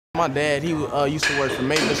My dad, he used to work for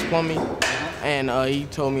Plumbing, and he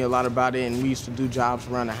told me a lot about it, and we used to do jobs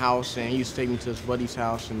around the house, and he used to take me to his buddy's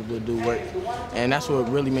house and we'd do work, and that's what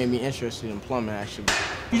really made me interested in plumbing, actually.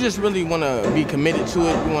 You just really want to be committed to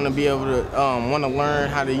it. You want to be able to want to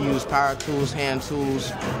learn how to use power tools, hand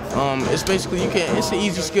tools. It's basically, it's an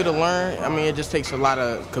easy skill to learn. I mean, it just takes a lot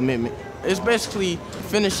of commitment. It's basically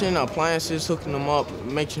finishing appliances, hooking them up,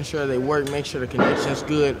 making sure they work, make sure the connection's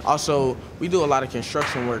good. Also, we do a lot of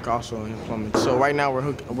construction work also in plumbing. So right now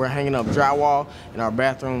we're hanging up drywall in our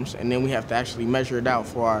bathrooms, and then we have to actually measure it out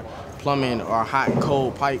for our plumbing or hot and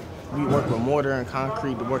cold pipe. We work with mortar and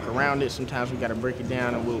concrete to work around it. Sometimes we got to break it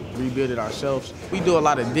down and we'll rebuild it ourselves. We do a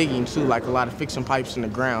lot of digging too, like a lot of fixing pipes in the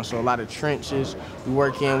ground. So a lot of trenches we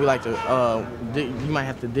work in. We like to, you might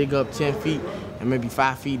have to dig up 10 feet and maybe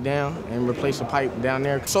 5 feet down and replace a pipe down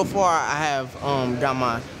there. So far I have got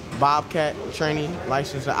my Bobcat training,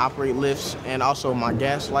 license to operate lifts, and also my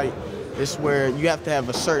gas light. It's where you have to have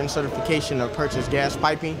a certain certification to purchase gas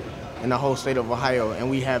piping in the whole state of Ohio, and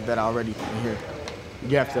we have that already in here.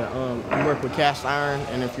 You have to work with cast iron,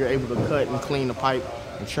 and if you're able to cut and clean the pipe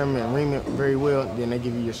and trim it and ream it very well, then they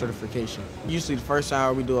give you your certification. Usually the first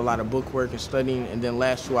hour we do a lot of book work and studying, and then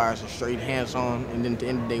last 2 hours are straight hands-on, and then at the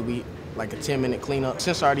end of the day we like a 10-minute cleanup.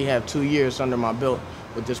 Since I already have 2 years under my belt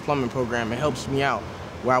with this plumbing program, it helps me out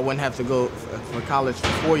where I wouldn't have to go for college for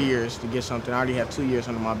 4 years to get something. I already have 2 years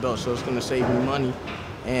under my belt, so it's going to save me money.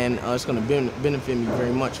 And it's going to benefit me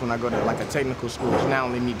very much when I go to like a technical school, which now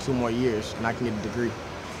only need 2 more years and I can get a degree.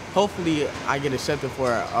 Hopefully I get accepted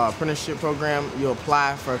for an apprenticeship program. You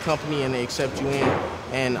apply for a company and they accept you in.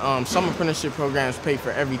 And some apprenticeship programs pay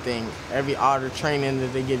for everything, all the training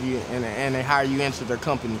that they give you, and they hire you into their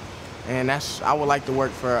company. And I would like to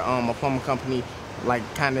work for a plumbing company like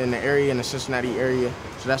kind of in the area, in the Cincinnati area.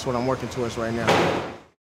 So that's what I'm working towards right now.